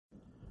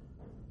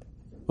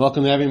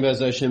Welcome everyone, Bez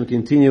Hashem. We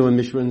continue in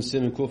Mishna and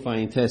Sim and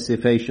Kufayin Test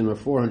Sifation number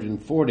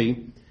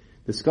 440,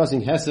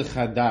 discussing Hesech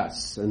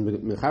Hadass. And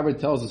Mechaber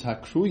tells us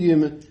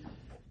Hakruyim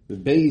the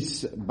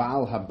base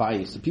Baal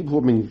Habayis, the people who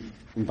have been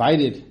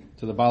invited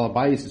to the Baal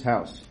Habayis'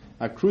 house.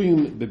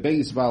 Hakruyim the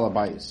base Baal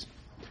Habayis.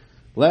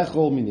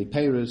 Lechol mini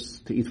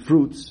peiros, to eat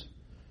fruits.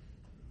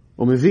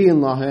 Umeviin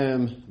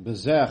lahem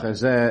bezech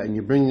hazeh, and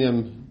you bring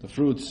them the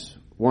fruits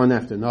one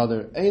after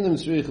another. Einam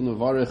tzrichen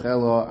levarich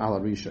elo ala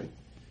rishon.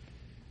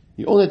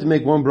 You only have to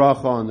make one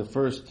bracha on the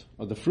first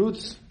of the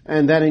fruits,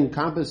 and that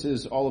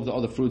encompasses all of the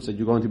other fruits that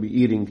you're going to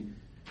be eating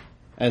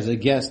as a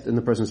guest in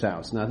the person's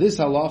house. Now, this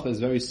halacha is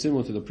very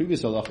similar to the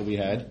previous halacha we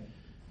had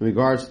in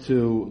regards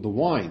to the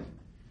wine,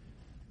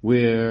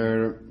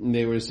 where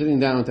they were sitting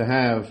down to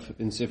have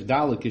in sief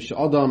dalet kish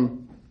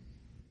adam.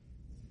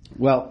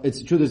 Well,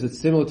 it's true that it's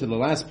similar to the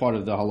last part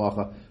of the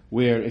halacha,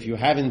 where if you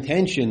have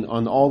intention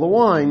on all the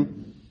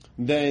wine,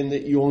 then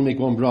you only make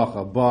one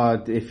bracha.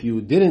 But if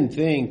you didn't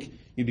think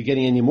you'd be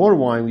getting any more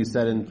wine, we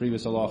said in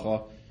previous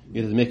halacha,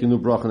 you have to make a new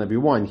bracha on every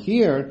wine.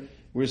 Here,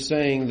 we're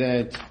saying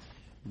that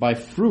by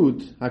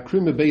fruit,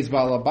 hakrim bebeis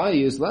ba'al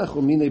habayis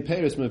lechu minei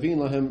peiros mevin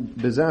lahem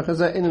bezach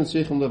hazeh enim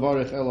tzrichim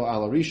levarich elo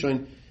ala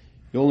rishon.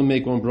 You only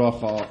make one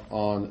bracha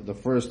on the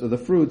first of the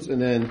fruits,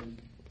 and then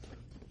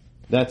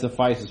that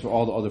suffices for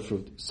all the other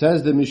fruit.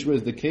 Says the Mishna,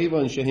 the keva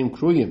and shehim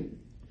kruyim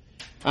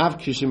av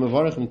kishim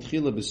avarichem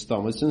tchila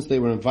b'stama, since they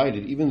were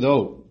invited, even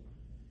though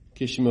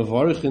kishim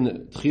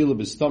avarichem tchila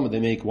b'stama, they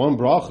make one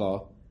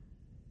bracha.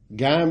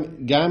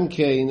 Gam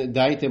kein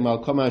daitem al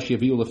kamash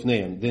yaviu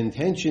lefneim. The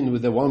intention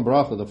with the one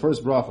bracha, the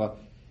first bracha,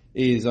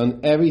 is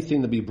on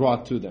everything to be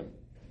brought to them.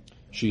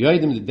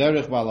 Sheyadim the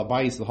derech ba'al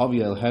habayis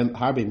l'havi el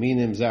harbe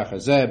minim zeh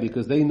hazeh,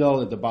 because they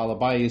know that the ba'al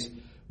habayis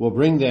will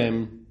bring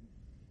them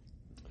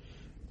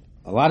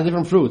a lot of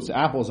different fruits,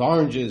 apples,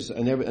 oranges,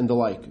 and the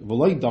like.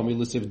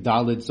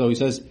 So he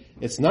says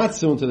it's not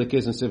similar to the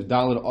case in sief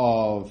dalet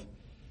of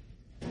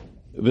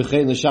in the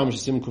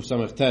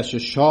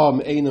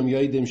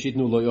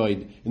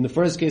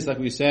first case, like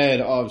we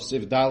said, of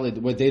sief dalet,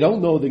 where they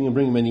don't know they can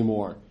bring them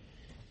anymore.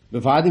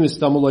 So then the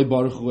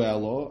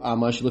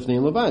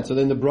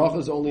bracha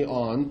is only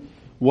on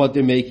what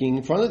they're making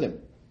in front of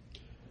them.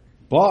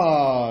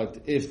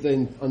 But if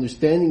the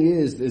understanding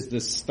is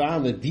the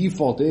style, the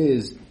default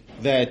is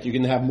that you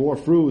can have more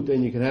fruit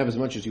and you can have as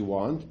much as you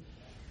want,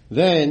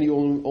 then you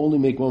only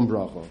make one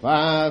bracha.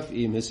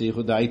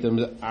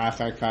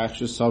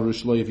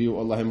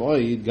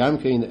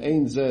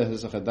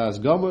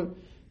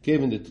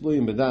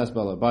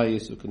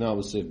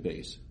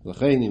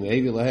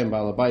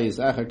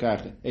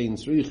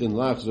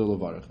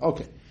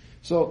 Okay,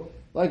 so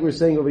like we're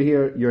saying over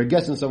here, you're a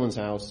guest in someone's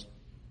house,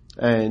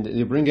 and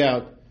you bring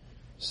out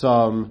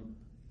some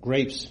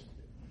grapes.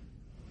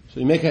 So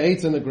you make a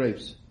eitz on the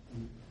grapes.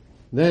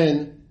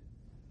 Then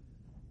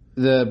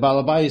the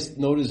Baal Habayis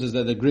notices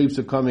that the grapes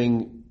are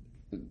coming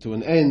to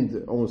an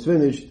end, almost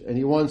finished, and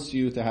he wants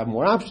you to have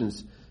more options.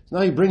 So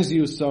now he brings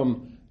you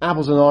some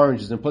apples and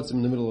oranges and puts them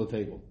in the middle of the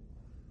table.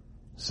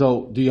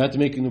 So, do you have to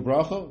make a new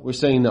bracha? We're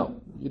saying no.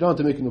 You don't have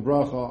to make a new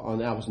bracha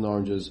on apples and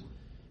oranges.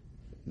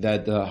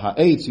 That the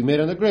ha'etz you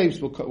made on the grapes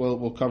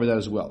will cover that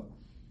as well.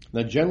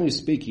 Now, generally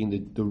speaking, the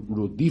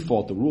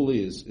default, the rule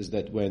is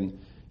that when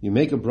you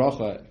make a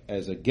bracha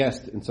as a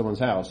guest in someone's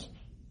house,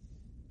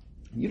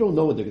 you don't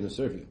know what they're going to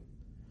serve you.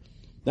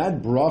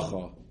 That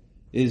bracha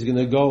is going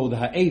to go, the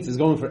ha'etz is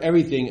going for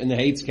everything in the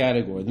ha'etz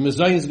category. The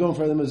mezayis is going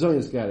for the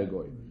mezayis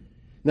category.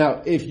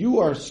 Now, if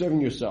you are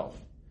serving yourself,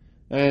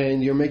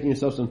 and you're making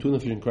yourself some tuna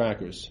fish and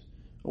crackers,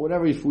 or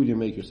whatever food you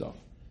make yourself,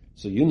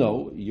 so you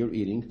know you're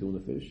eating tuna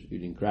fish, you're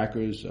eating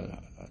crackers, a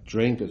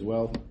drink as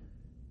well.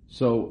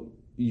 So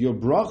your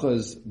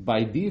brachas,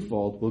 by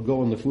default, will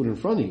go on the food in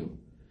front of you.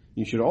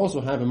 You should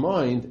also have in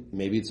mind,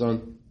 maybe it's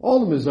on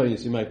all the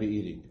mezayis you might be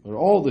eating, or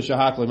all the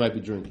shahakla you might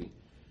be drinking.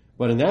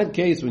 But in that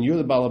case, when you're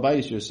the Baal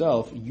Habayis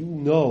yourself, you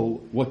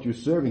know what you're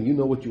serving, you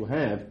know what you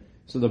have,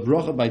 so the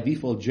bracha by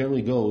default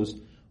generally goes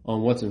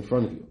on what's in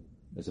front of you.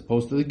 As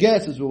opposed to the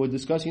guests, as what we're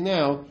discussing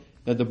now,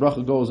 that the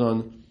bracha goes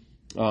on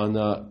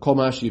kol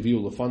mash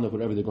yaviu lefanav,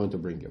 whatever they're going to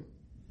bring you.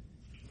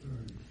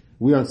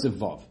 We're on sief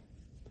vav.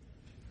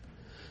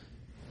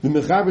 The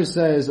Mechaber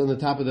says on the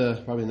top of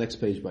probably the next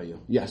page by you.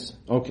 Yes,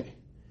 okay.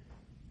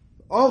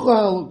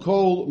 Ochal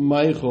kol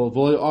meichel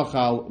v'lo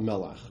ochal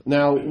melach.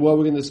 Now, what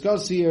we're going to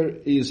discuss here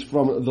is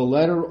from the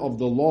letter of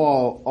the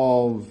law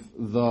of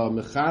the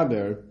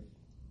Mechaber,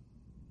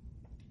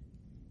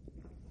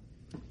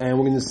 and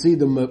we're going to see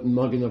the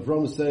Magen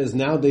Avraham says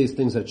nowadays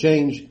things have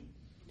changed.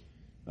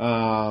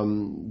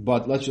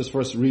 But let's just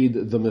first read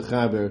the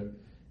Mechaber,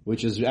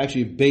 which is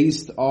actually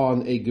based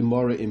on a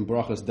Gemara in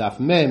Brachas Daf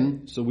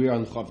Mem. So we are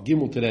on Chav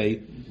Gimel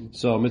today.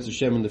 So Mitzvah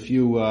Shem in a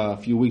few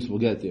weeks we'll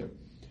get there.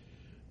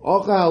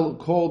 Ochal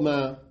kol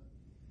meichel,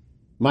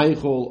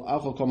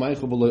 ochal kol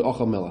meichel v'lo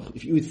ochal melach.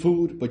 If you eat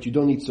food but you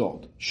don't eat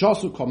salt.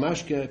 Shasu kol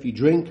mashke, if you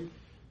drink,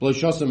 v'lo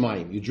shasu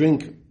mayim. You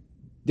drink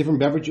different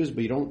beverages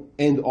but you don't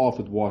end off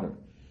with water.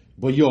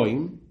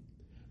 Boyoim,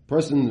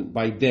 person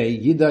by day,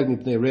 yidag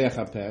mipnei reach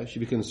hapeh, should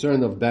be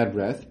concerned of bad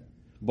breath.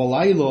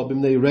 Balaylo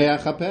b'mnei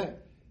reach hapeh.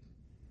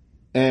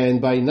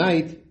 And by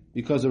night,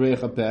 because of reach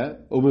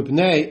hapeh,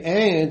 umipnei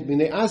and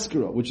b'nei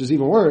askara, which is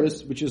even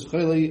worse, which is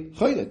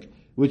cholik,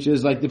 which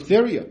is like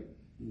diphtheria.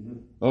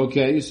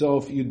 Okay, so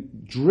if you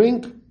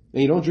drink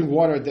and you don't drink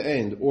water at the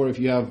end, or if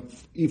you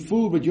eat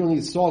food but you only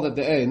eat salt at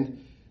the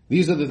end,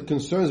 these are the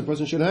concerns a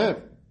person should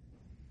have.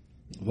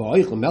 When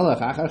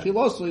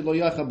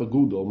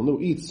you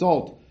eat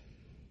salt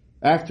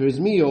after his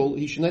meal,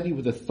 he should not eat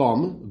with the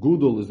thumb.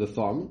 Gudel is the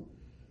thumb.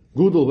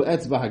 Gudel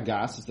etzba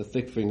hagas is the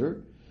thick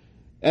finger.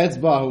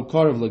 Etzba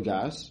karav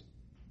lagas.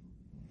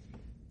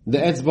 The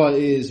etzba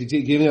is, he's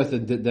giving us the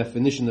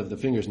definition of the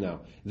fingers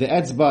now. The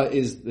etzba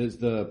is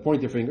the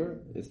pointer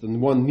finger. It's the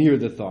one near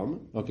the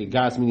thumb. Okay,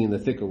 gas meaning the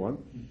thicker one.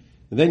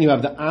 And then you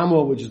have the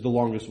amma, which is the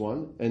longest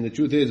one. And the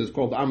truth is, it's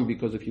called amma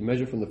because if you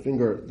measure from the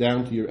finger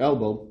down to your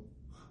elbow,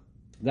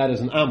 that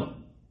is an amma.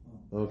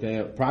 Okay,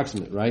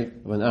 approximate, right,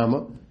 of an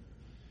amma.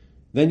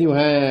 Then you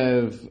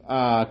have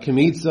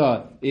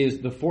kemitza is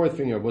the fourth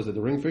finger. Was it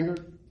the ring finger?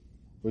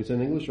 What you say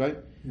in English, right?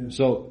 Yeah.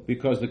 So,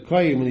 because the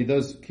kohen, when he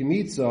does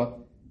kemitza,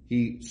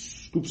 he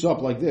scoops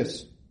up like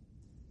this.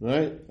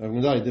 Right? I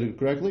did it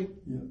correctly?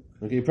 Yeah.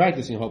 Okay, you're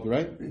practicing, I hope,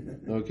 right?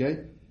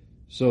 Okay.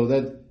 So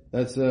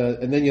that's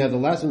and then you have the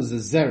last one is the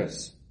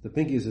zeres. The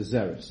pinky is the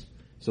zeres.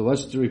 So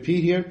let's just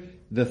repeat here.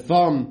 The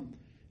thumb,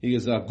 he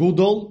is a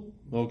gudel.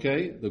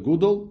 Okay, the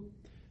gudel,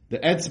 the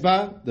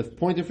etzba, the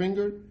pointer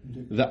finger,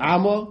 the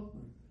amma,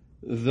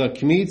 the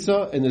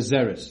kmitza, and the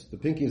zeres. The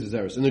pinky is the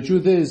zeres. And the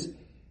truth is,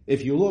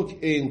 if you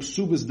look in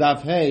Ksubas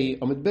Daf Hey,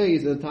 Amud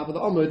Beis, at the top of the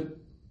Amud,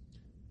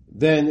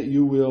 then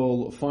you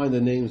will find the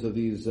names of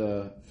these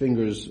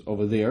fingers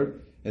over there,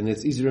 and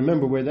it's easy to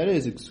remember where that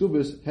is.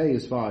 Ksubas Hey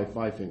is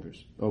five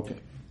fingers. Okay.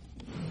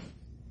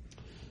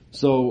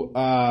 So,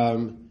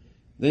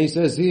 then he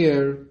says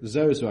here,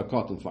 Zeres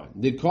cotton fine.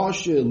 The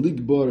kashe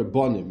ligbor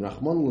bonim,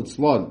 Rahman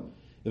litzlan.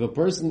 If a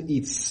person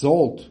eats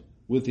salt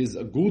with his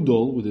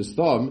agudol, with his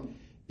thumb,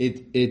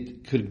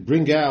 it could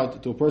bring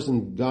out to a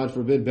person, God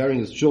forbid, bearing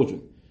his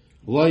children.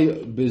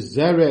 Loi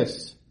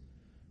bezeres,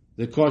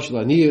 the kashe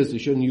lanius, you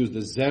shouldn't use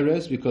the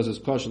zeres because it's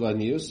kashe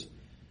lanius.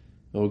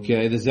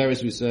 Okay, the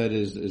zeres we said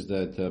is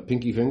that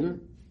pinky finger.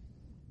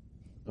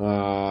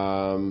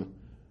 V'loi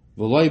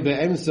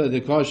be'emsa the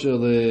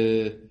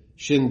kashe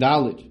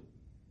shindalit.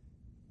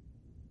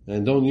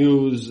 And don't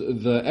use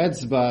the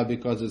etzba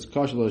because it's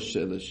kashla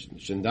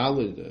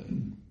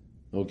shendalid.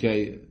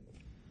 Okay,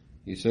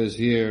 he says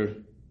here,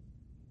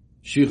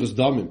 shichus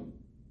damim.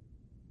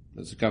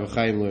 That's the Kav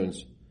Chaim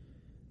learns.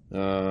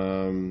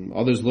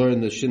 Others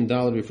learn the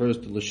shendalid refers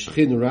to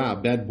l'shchin ra,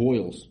 bad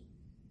boils.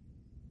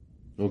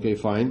 Okay,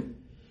 fine.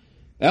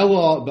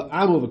 Ella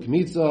ba'amu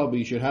v'kmitza, but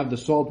you should have the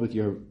salt with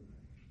your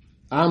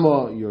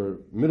amma,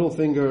 your middle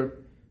finger,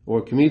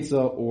 or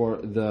kmitza,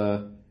 or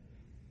the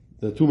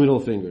two middle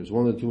fingers,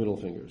 one of the two middle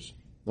fingers.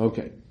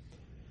 Okay.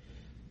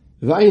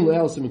 Take a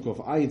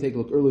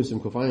look earlier.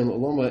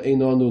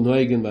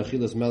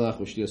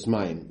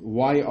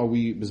 Why are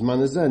we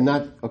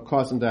not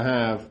accustomed to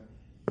have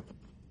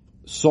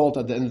salt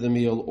at the end of the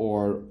meal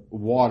or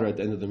water at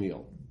the end of the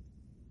meal?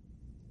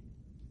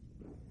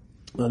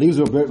 Now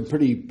these are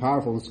pretty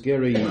powerful and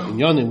scary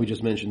inyanim we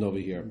just mentioned over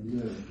here.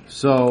 Yeah.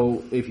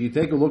 So if you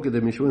take a look at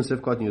the Mishna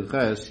Sefkat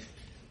Yudches,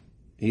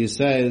 he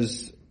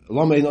says,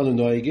 lama ein anu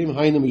noegim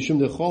haynu mishum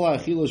de chol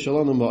ha'achilu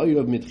shalanu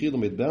ma'oyrav mitchilu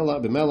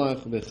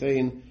b'melach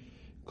v'chein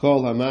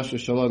kol ha'masha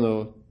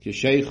shalanu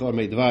k'sheicha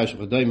me'dvash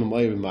v'chadayim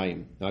ma'oyrav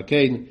mayim.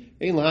 Again,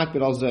 ein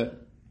lahakbid al zeh.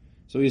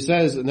 So he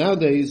says,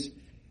 nowadays,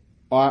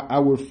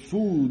 our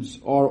foods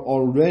are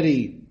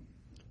already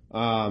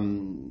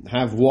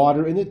have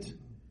water in it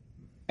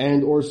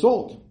and or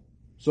salt.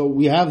 So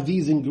we have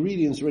these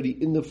ingredients already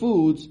in the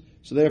foods,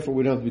 so therefore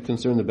we don't have to be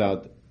concerned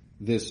about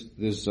this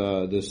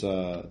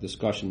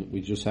discussion we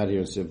just had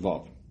here in Siv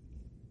Vav.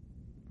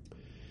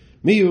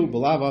 Miyu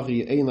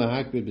b'lavachi ein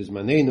lahakbid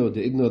b'zmanenu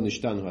de'igno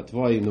nishtanu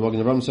hatvayim. The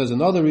Magen Avraham says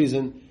another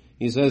reason.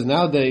 He says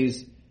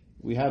nowadays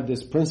we have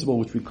this principle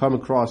which we come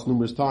across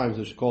numerous times,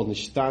 which is called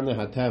nishtana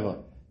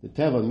hateva. The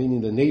teva,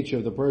 meaning the nature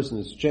of the person,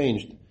 is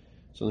changed.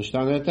 So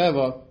nishtana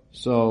hateva.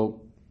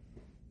 So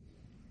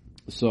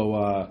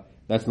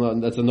that's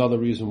another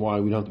reason why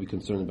we don't have to be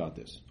concerned about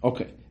this.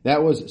 Okay,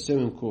 that was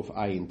Siman Kuf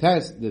Ayin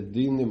Tes, the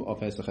dinim of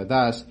Hesech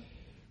Hadass.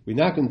 We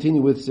now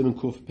continue with Siman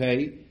Kuf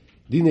Pei,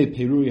 Dine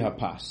Peruri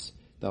Hapas.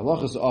 The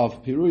halachas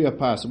of Peruri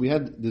Hapas. We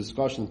had the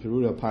discussion of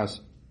Peruri Hapas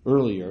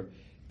earlier.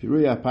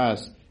 Peruri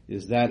Hapas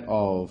is that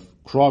of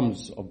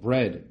crumbs of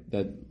bread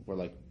that were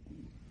like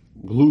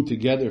glued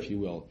together, if you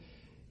will.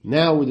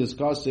 Now we're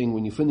discussing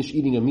when you finish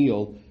eating a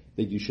meal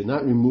that you should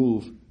not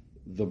remove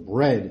the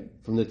bread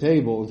from the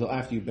table until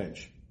after you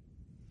bench.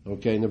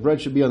 Okay, and the bread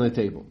should be on the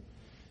table.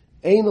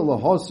 Ein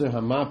lahoser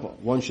hamapa.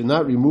 One should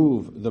not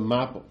remove the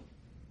mapa,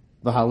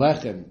 the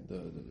halechem,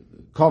 the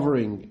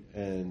covering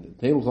and the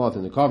tablecloth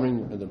and the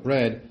covering and the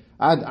bread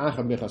ad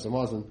achar bechas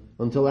hamazon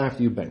until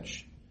after you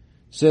bench.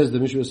 Says the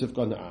Mishna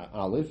Sifkan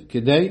Aleph,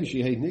 Kedei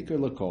she'hei nikar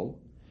lakol,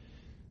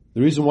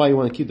 The reason why you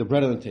want to keep the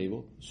bread on the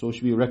table, so it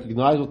should be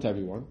recognizable to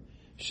everyone.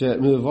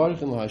 That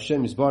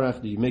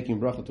you're making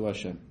bracha to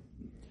Hashem.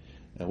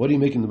 And what are you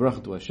making the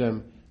bracha to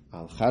Hashem?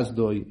 Al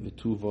chazdoi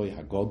v'tuvoi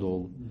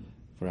hagodol,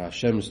 for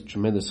Hashem's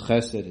tremendous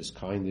chesed, His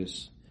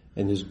kindness,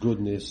 and His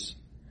goodness.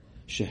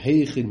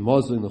 Sheheichin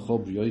mazlin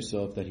l'chol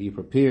b'yosav, that He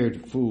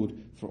prepared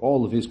food for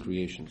all of His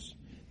creations.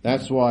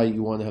 That's why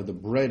you want to have the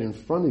bread in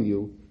front of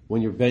you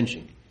when you're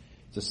benching.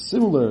 It's a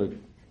similar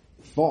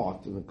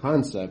thought and a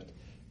concept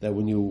that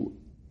when you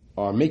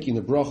are making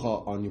the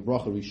bracha on your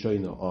bracha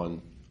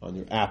rishona, on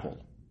your apple,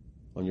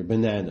 on your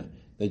banana,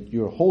 that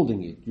you're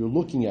holding it, you're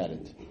looking at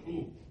it,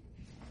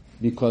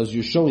 because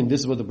you're showing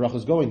this is what the bracha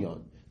is going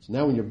on. So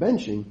now when you're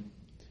benching,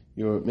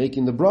 you're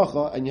making the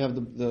bracha and you have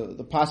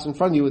the pas in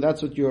front of you,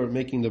 that's what you're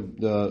making the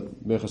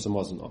berachas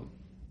hamazon on.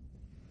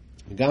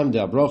 Gam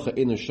de bracha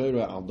in a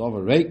shoyra al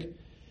davar reik,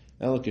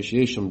 el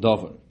k'sheyesham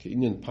davar,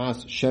 k'inyan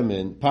pas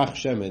shemen, pach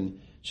shemen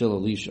shel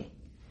Elisha.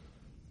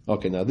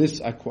 Okay, now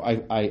this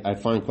I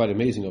find quite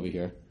amazing over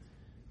here,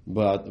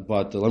 but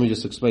let me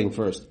just explain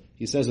first.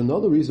 He says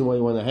another reason why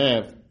you want to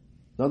have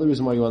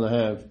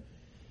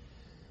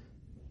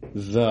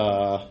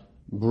the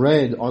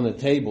bread on the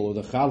table or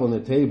the chal on the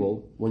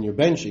table when you're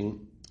benching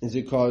is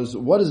because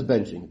what is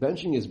benching?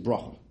 Benching is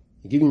bracha.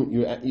 You're giving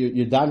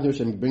you're davening to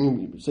Hashem,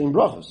 you're saying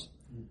brachas.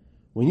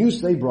 When you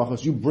say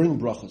brachas, you bring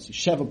brachas. You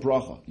sheva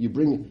bracha. You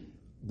bring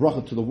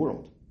bracha to the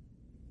world.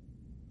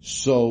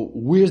 So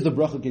where's the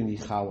bracha going to be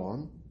chal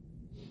on?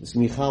 It's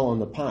going to be chal on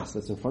the pas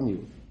that's in front of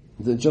you.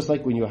 Just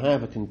like when you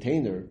have a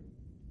container,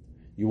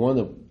 you want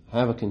to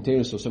have a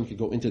container so someone can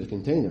go into the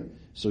container.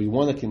 So you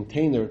want a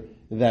container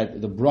that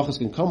the brachas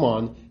can come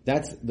on.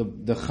 That's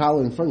the chal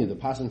in front of you, the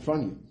pas in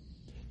front of you.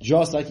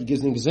 Just like he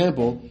gives an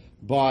example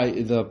by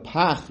the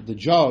pach, the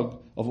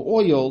jug of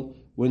oil,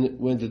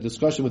 when the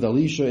discussion with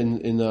Elisha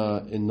in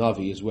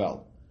Navi as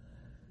well.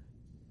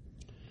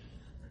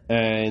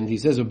 And he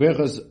says,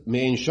 "Berachas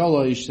me'en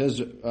shalosh,"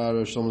 says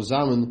Rosh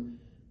Zaman,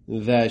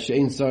 that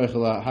she'ein tzarich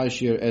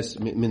hashir es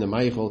min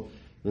ha'meichel.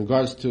 In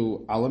regards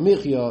to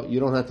alamichya, you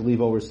don't have to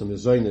leave over some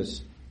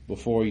mezainis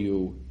before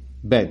you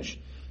bench.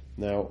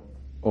 Now,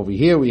 over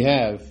here we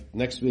have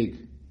next week,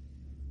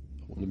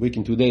 the week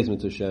in 2 days,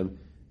 Mitzvah Hashem,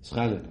 is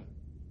Chanukah.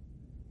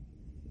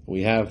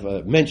 We have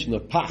a mention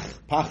of pach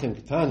and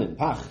ketanin,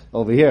 pach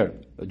over here,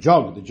 the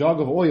jug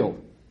of oil.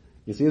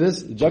 You see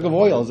this? The jug of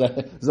oil is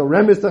a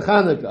remes to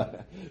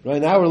Chanukah.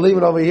 Right now we're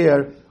leaving over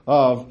here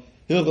of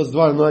Hilchos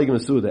Dvar Noigim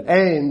Suda.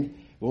 And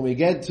when we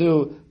get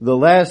to the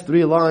last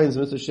 3 lines,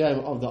 Mr. Shem,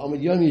 of the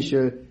Amid Yom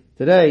Yishir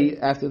today,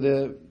 after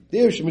the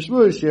Dirshu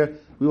Mishmur Yishir,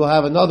 we will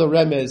have another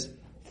remez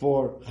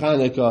for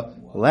Chanukah.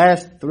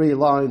 Last 3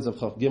 lines of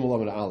Chaf Gimel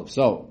Amid Aleph.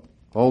 So,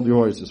 hold your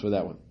horses for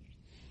that one.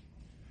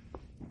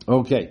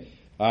 Okay.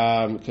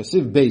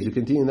 Kasiv Beis, we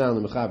continue now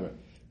in the Mechaber.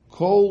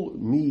 Kol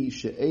mi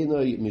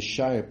she'enoi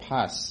mishayir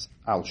pas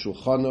al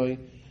shulchanoi,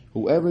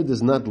 whoever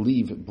does not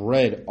leave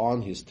bread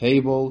on his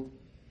table,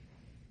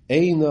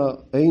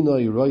 Eina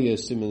roya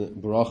siman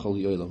bracha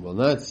li'olam, will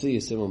not see a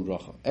siman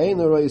bracha.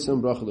 Eina roya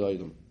siman bracha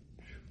li'olam.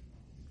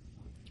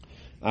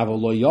 Aval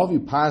lo yavi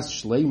pas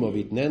shleimo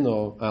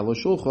vitneno al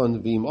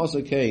shulchan v'im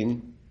asa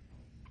kain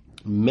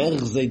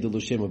merchzei de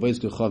l'shem avayis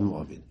kechav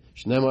m'avid.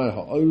 Shnemar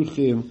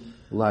ha'orchim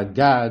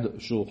lagad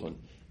shulchan.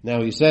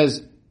 Now he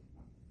says,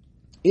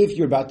 if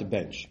you're about to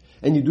bench,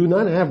 and you do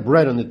not have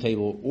bread on the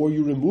table, or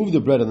you remove the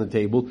bread on the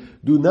table,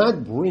 do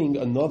not bring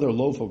another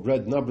loaf of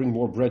bread, do not bring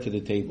more bread to the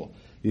table.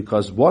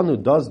 Because one who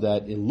does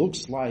that, it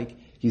looks like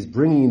he's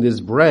bringing this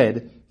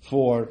bread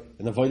for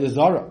an avodah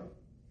zarah.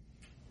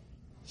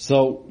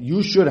 So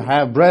you should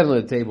have bread on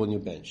the table on your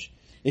bench.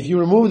 If you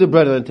remove the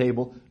bread on the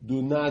table,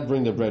 do not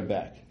bring the bread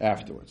back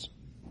afterwards.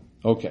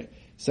 Okay.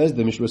 Says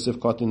the Mishra Sif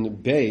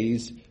Kotin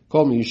Beis,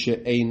 Kol mi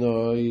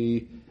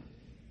she'enoi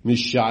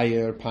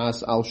Mishayer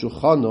pas al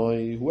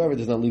shulchanoi. Whoever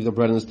does not leave the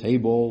bread on his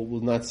table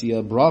will not see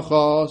a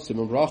bracha,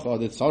 simon bracha,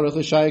 that tzarech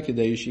l'shayir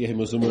kedei she'eh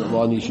mezumah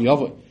la'ani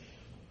sheyavoi.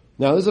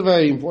 Now, this is a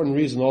very important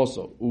reason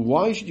also.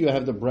 Why should you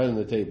have the bread on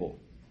the table?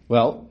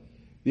 Well,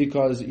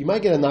 because you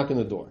might get a knock on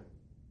the door.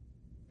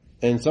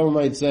 And someone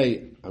might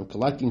say, I'm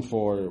collecting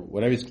for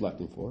whatever he's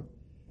collecting for.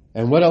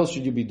 And what else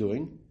should you be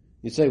doing?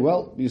 You say,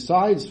 well,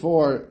 besides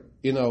for,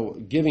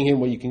 giving him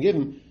what you can give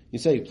him, you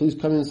say, please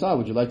come inside.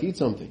 Would you like to eat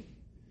something?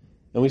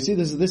 And we see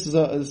this is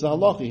a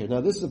halacha here.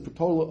 Now, this is a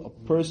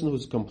person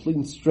who's a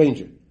complete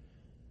stranger.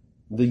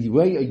 The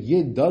way a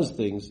yid does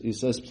things, he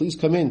says, please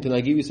come in, can I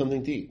give you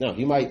something to eat? Now,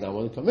 he might not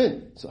want to come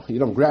in, so you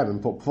don't grab him,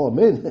 pull him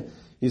in.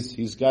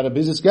 He's got a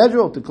busy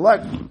schedule to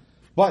collect.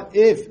 But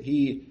if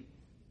he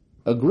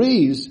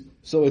agrees,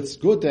 so it's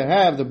good to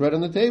have the bread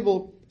on the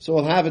table, so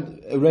I'll have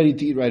it ready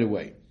to eat right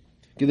away.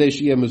 One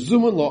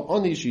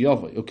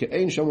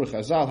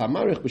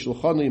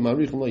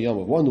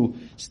who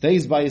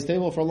stays by his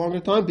table for a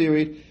longer time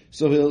period,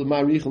 so he'll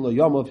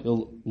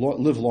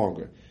live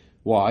longer.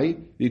 Why?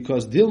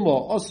 Because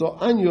because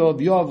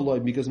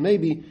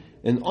maybe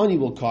an ani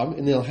will come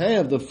and they'll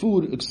have the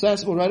food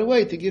accessible right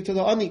away to give to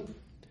the ani.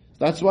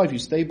 That's why if you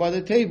stay by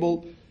the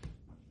table,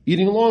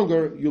 eating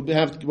longer, you'll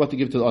have what to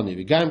give to the ani.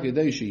 V'gam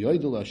kedei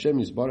sheyoidel Hashem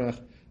yisbarach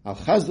al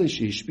chazle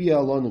shehishpia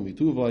alonu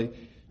mituvay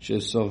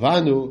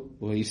shesovanu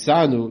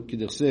v'hisanu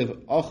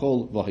k'dichsev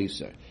achol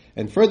v'hiser.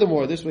 And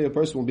furthermore, this way a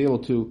person will be able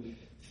to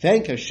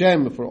thank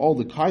Hashem for all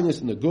the kindness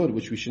and the good,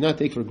 which we should not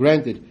take for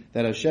granted,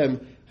 that Hashem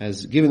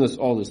has given us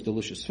all this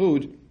delicious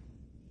food,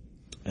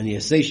 and He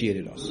has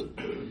satiated us.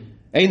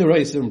 Ein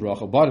rei simon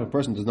bracha, but if a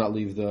person does not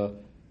leave the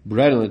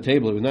bread on the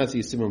table, he will not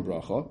see simon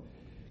bracha.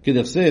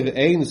 K'dichsev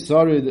ein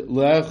sarid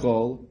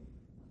le'echol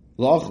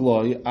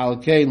lachloi al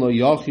kein lo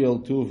yachil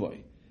tuvoi.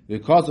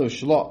 Because of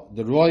shla,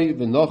 the roy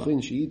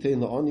v'nochin she'itein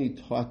la'ani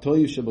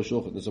ha'toyiv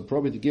shebashulchan. It's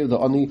appropriate to give the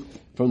ani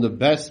from the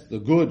best, the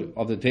good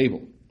of the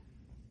table.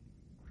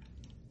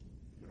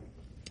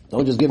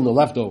 Don't just give him the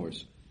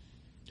leftovers.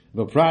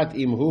 V'prat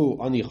imhu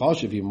ani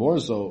chashiv, more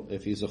so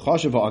if he's a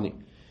chashiv ani.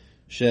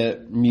 She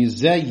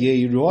mizeh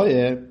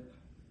yeroye,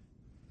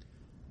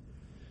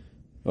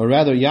 or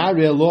rather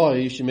yareh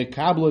loy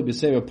shemekablo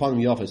b'seir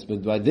panim yafis.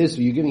 But by this,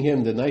 you're giving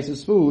him the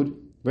nicest food,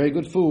 very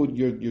good food.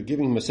 You're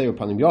giving him a seir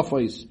panim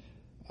yafis.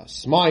 A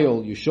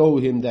smile, you show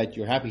him that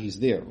you're happy he's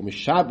there.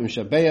 Says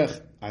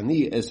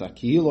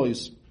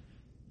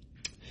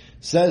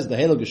the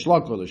Heilige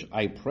Shlach Kodesh,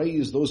 I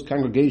praise those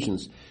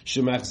congregations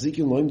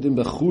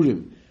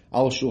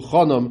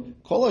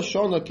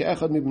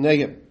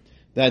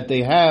that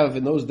they have,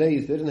 in those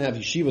days, they didn't have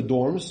yeshiva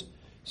dorms,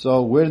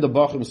 so where did the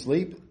bachrim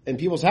sleep? In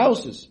people's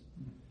houses.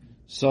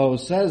 So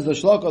says the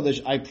Shlach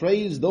Kodesh, I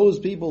praise those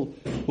people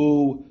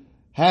who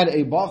had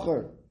a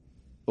bachar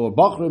or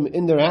bachrim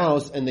in their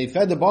house, and they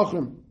fed the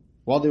bachrim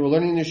while they were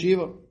learning in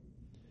yeshiva.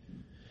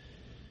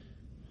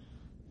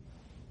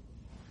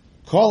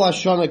 Kol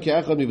hashana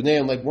ke'echad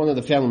mibneihem, like one of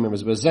the family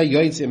members. But zeh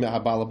yotzim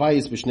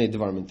ha'balabayis b'shnei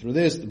devarim. Through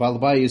this, the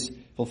balabayis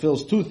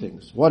fulfills two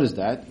things. What is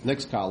that?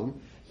 Next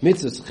column.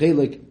 Mitzvahs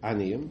chelik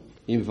aniyim.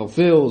 He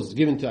fulfills,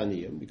 given to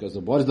aniyim, because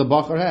what does the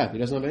bachar have? He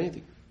doesn't have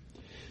anything.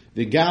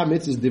 The ga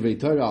mitzvahs divrei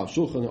Torah al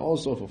shulchan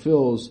also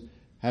fulfills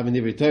having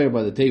divrei Torah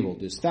by the table.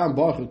 The stam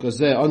bachar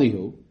kozeh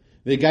anihu.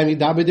 Because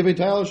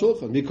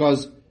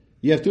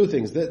you have two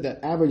things. The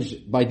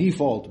average, by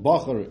default,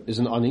 Bachar is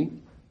an ani.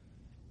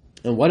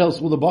 And what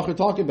else will the Bachar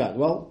talk about?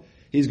 Well,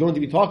 he's going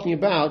to be talking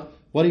about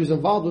what he was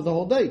involved with the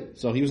whole day.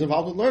 So he was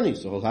involved with learning.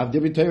 So he'll have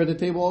Divrei Torah at the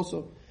table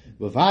also.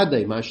 You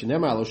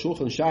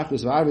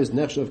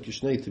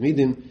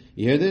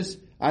hear this?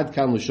 He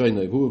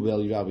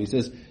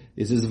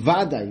says,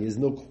 Vadai, there's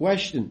no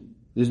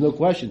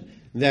question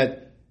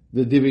that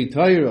the Divrei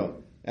Torah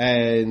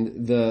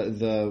and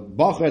the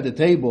bachar at the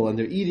table, and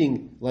they're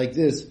eating like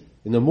this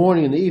in the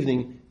morning and the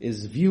evening,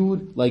 is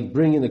viewed like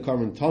bringing the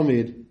Karban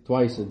Tamid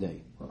twice a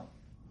day.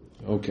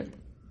 Okay.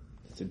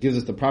 So it gives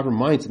us the proper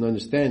mindset and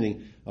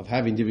understanding of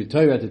having Divrei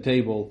Torah at the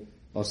table,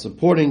 of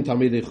supporting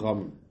Talmidei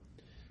Chachamim.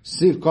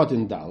 Sief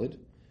Kotin Dalid,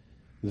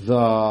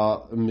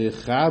 the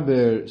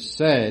Mechaber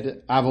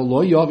said, Aval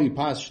lo yavi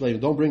pas shleim,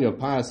 don't bring a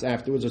pas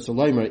afterwards, it's a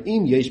leimer,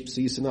 im yesh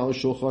psisin al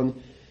shulchan.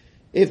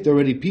 If there are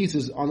already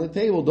pieces on the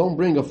table, don't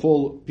bring a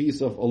full piece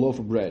of a loaf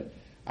of bread.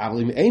 But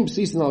if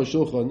there's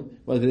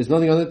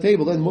nothing on the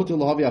table, then mutar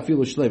lahavi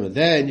afilu shleima.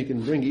 Then you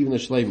can bring even a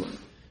shleima.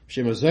 They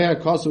should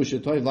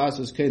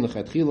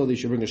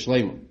bring a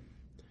shleima.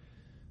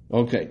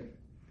 Okay.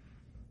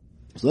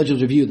 So let's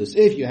just review this.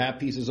 If you have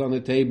pieces on the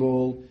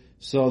table,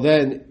 so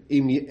then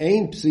then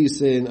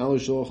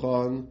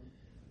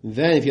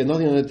if you have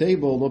nothing on the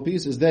table, no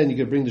pieces, then you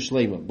can bring the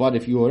shleima. But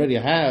if you already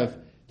have,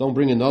 don't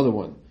bring another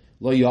one.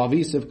 Lo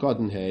yavi sief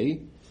cotton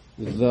hay.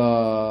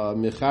 The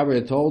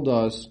Mechaber told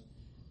us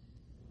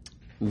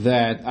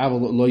that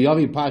lo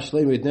yavi pas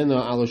shleima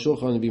itnena ala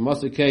shulchan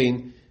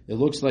b'masakain. It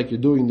looks like you're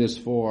doing this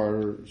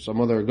for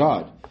some other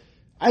god.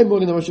 So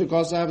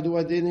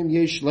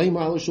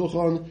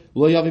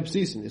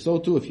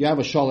too, if you have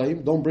a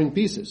shalem, don't bring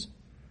pieces.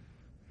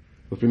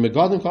 Don't leave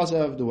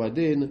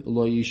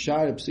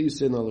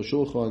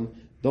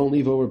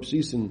over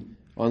psisin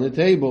on the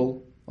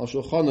table.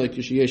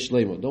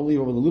 Don't leave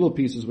over the little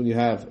pieces when you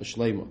have a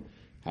shleima.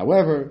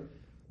 However,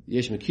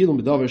 yesh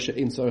mekilim b'davar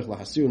she'ein tzarich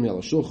lahasir mi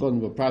al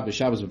shulchan v'prat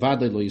b'shabbos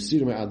v'vadai lo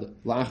yisir me'ad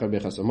la'achar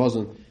bechas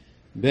hamazon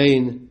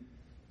bein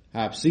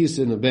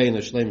ha'psisin bein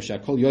ha'shleim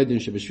sha'kol yoidin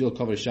she'b'shvil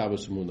kavar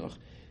shabbos munach.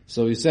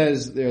 So he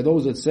says there are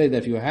those that say that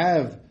if you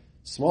have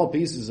small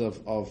pieces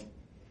of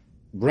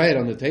bread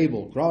on the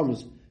table,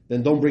 crumbs,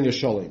 then don't bring a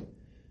shalem.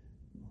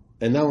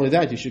 And not only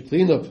that, you should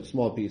clean up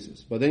small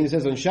pieces. But then he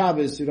says on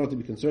Shabbos, you don't have to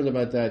be concerned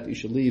about that. You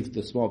should leave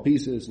the small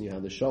pieces and you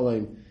have the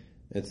shalem.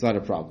 It's not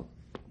a problem.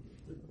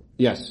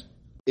 Yes.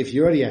 If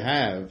you already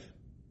have,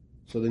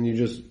 so then you're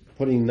just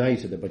putting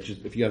nice at it. But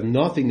if you have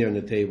nothing there on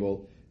the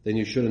table, then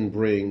you shouldn't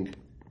bring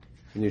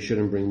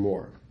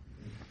more.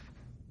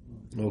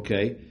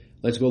 Okay.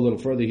 Let's go a little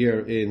further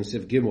here in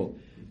Sif Gimel.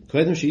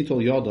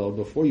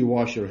 Before you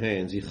wash your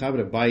hands, you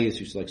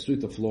should like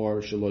sweep the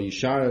floor.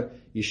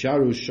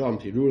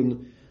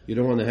 You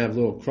don't want to have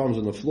little crumbs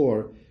on the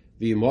floor.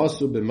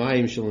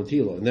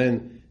 And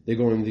then they're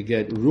going to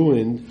get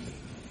ruined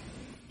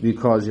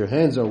because your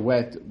hands are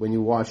wet when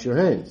you wash your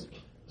hands.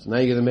 So now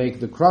you're going to make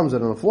the crumbs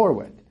that are on the floor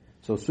wet.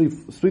 So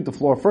sweep the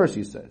floor first,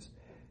 he says.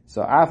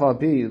 So Afal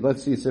Pi,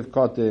 let's see Sif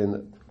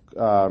Kotin,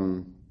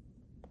 Vav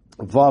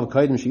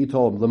Kaidim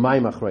Sheitol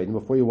L'mayim Achreidim,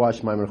 before you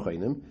wash Mayim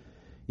Achreidim.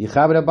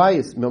 Yichaber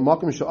Abayis,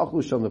 Makom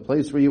She'achlu Sham, the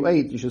place where you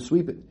ate, you should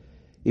sweep it.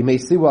 You may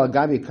see while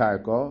Gabi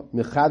Karko,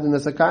 Mechadin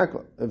as a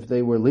Karko. If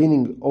they were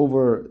leaning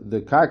over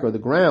the Karko, the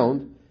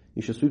ground,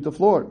 you should sweep the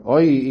floor.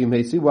 Or you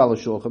may see while a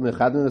Shulchan,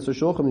 Mechadin as a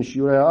Shulchan,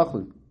 Yishurei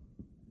Achlin.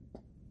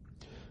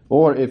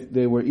 Or if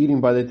they were eating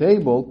by the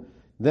table,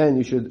 then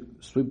you should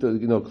sweep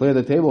clear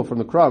the table from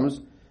the crumbs.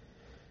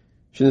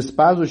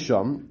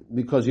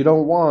 Because you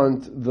don't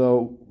want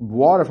the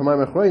water from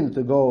Mayim Achreidim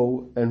to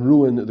go and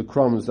ruin the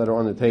crumbs that are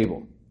on the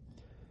table.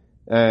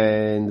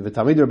 And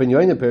v'tamid Rabbi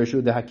Yoina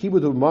Perishu the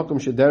hakibud makom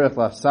shederech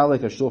lafsalek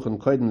hashulchan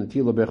koydem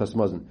netila berachas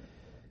mazon.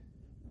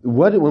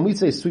 When we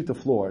say sweep the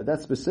floor,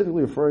 that's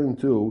specifically referring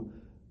to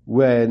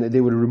when they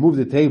would remove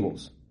the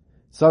tables.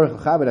 Tzarich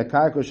l'chabed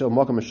hakarko shel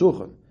makom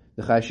hashulchan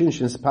the chayishin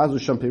shenspazu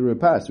sham peru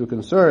pas. We're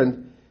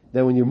concerned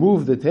that when you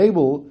move the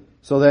table,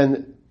 so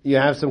then you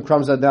have some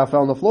crumbs that now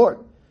fell on the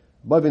floor.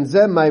 But in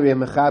zem mayri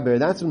mechaber,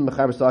 that's when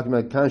mechaber is talking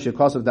about kan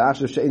shekos of the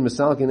achshav she'in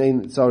mesalkin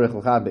ein tzarich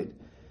l'chabed.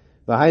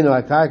 So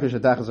Mechaber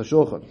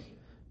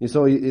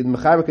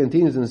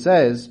continues and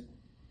says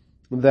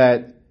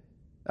that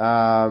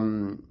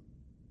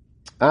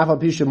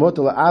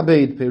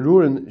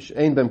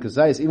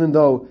even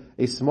though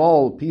a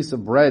small piece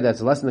of bread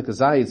that's less than the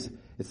kazayis,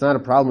 it's not a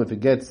problem if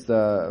it gets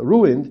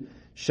ruined.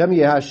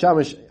 However,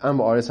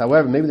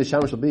 maybe the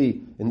shamash will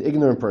be an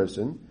ignorant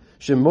person.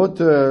 So you're allowed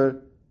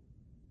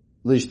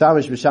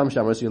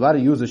to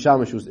use the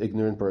shamash who's an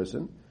ignorant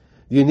person.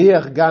 So he's going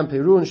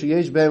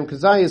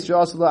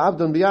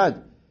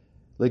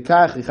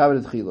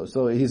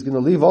to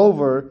leave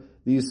over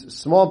these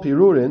small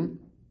pirurin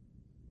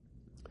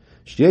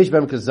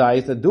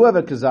that do have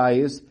a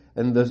kazayis,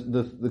 and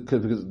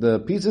the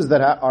pieces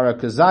that are a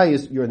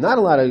kazayis you're not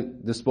allowed to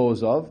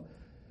dispose of,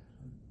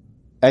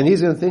 and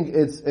he's going to think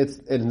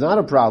it's not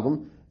a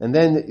problem, and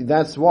then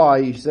that's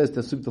why he says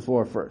to sweep the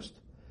floor first.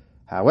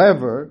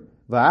 However,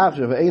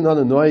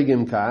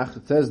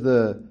 it says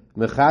the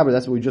Mechaber,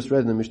 that's what we just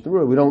read in the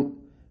Mishna. We don't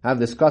have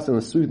this custom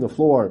of sweeping the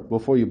floor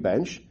before you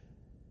bench.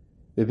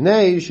 Because we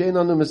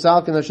don't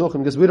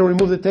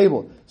remove the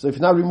table. So if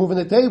you're not removing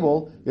the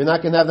table, you're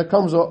not going to have the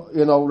crumbs,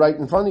 right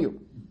in front of you.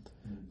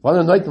 We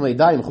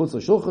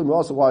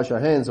also wash our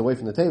hands away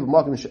from the table,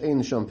 where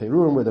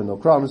there are no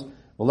crumbs,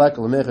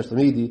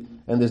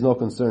 and there's no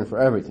concern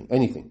for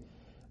anything.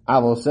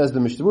 Aval says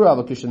the Mishna,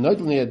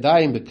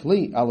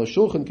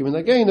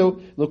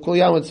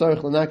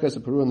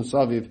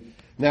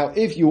 now,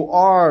 if you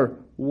are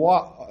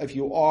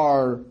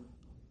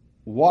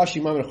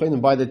washing Mayim Achreidim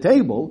by the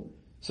table,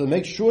 so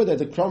make sure that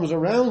the crumbs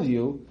around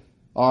you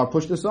are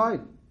pushed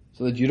aside,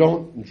 so that you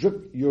don't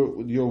drip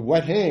your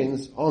wet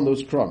hands on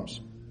those crumbs.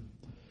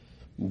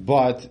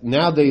 But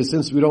nowadays,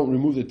 since we don't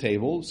remove the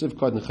table,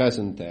 Sivkot Neches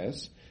and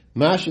Tes,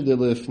 Masha the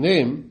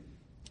Lifnim,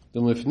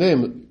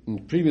 in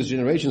previous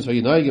generations,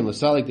 they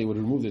would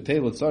remove the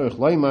table. Tzarich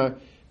Laimar,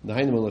 the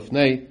Hainim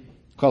Lifnei,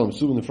 column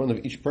sub in front of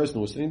each person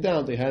who was sitting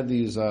down. They had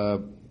these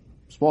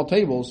small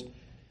tables.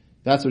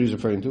 That's what he's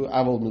referring to.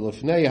 Aval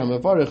milafnei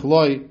hamavarich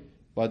loy,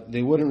 but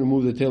they wouldn't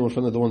remove the table in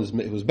front of the one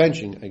who was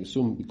benching. I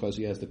assume because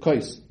he has the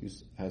kais, he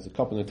has the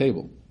cup on the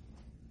table.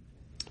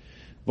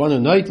 Vana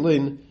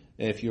nightlin,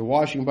 if you're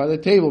washing by the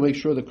table, make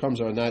sure the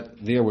crumbs are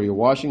not there where you're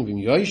washing. Vim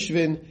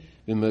yoishvin,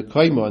 vim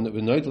mekayman,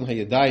 vim nightlin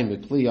hayadayim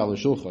mekli al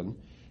shulchan.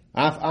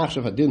 Af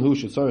achshav hadin hu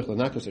shetzarich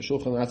lanakas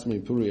shulchan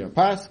atzmei puri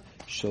arpas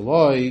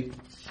shaloi.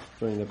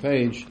 Turning the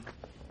page,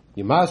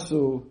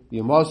 Yamasu,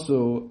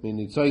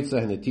 Minitzaitza,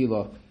 and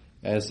Netila,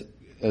 as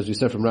we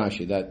said from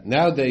Rashi, that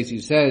nowadays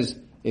he says,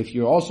 if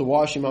you're also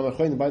washing Mayim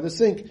Achreidim by the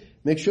sink,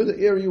 make sure the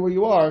area where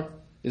you are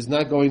is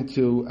not going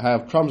to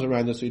have crumbs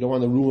around it, so you don't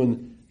want to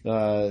ruin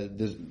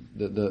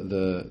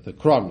the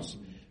crumbs.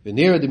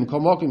 Leave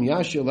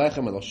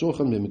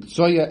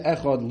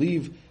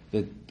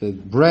the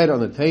bread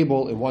on the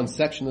table in one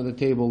section of the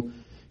table,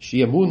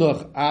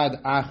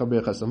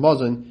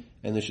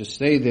 and it should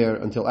stay there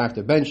until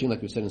after benching,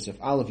 like we said in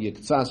Sif Aleph,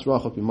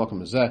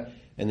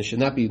 and it should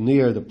not be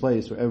near the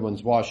place where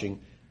everyone's washing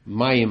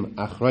Mayim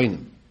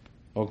Achreidim.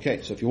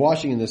 Okay, so if you're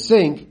washing in the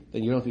sink,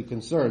 then you don't have to be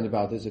concerned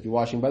about this. If you're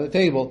washing by the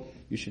table,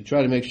 you should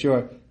try to make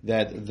sure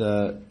that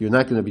you're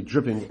not going to be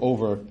dripping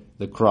over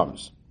the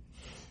crumbs.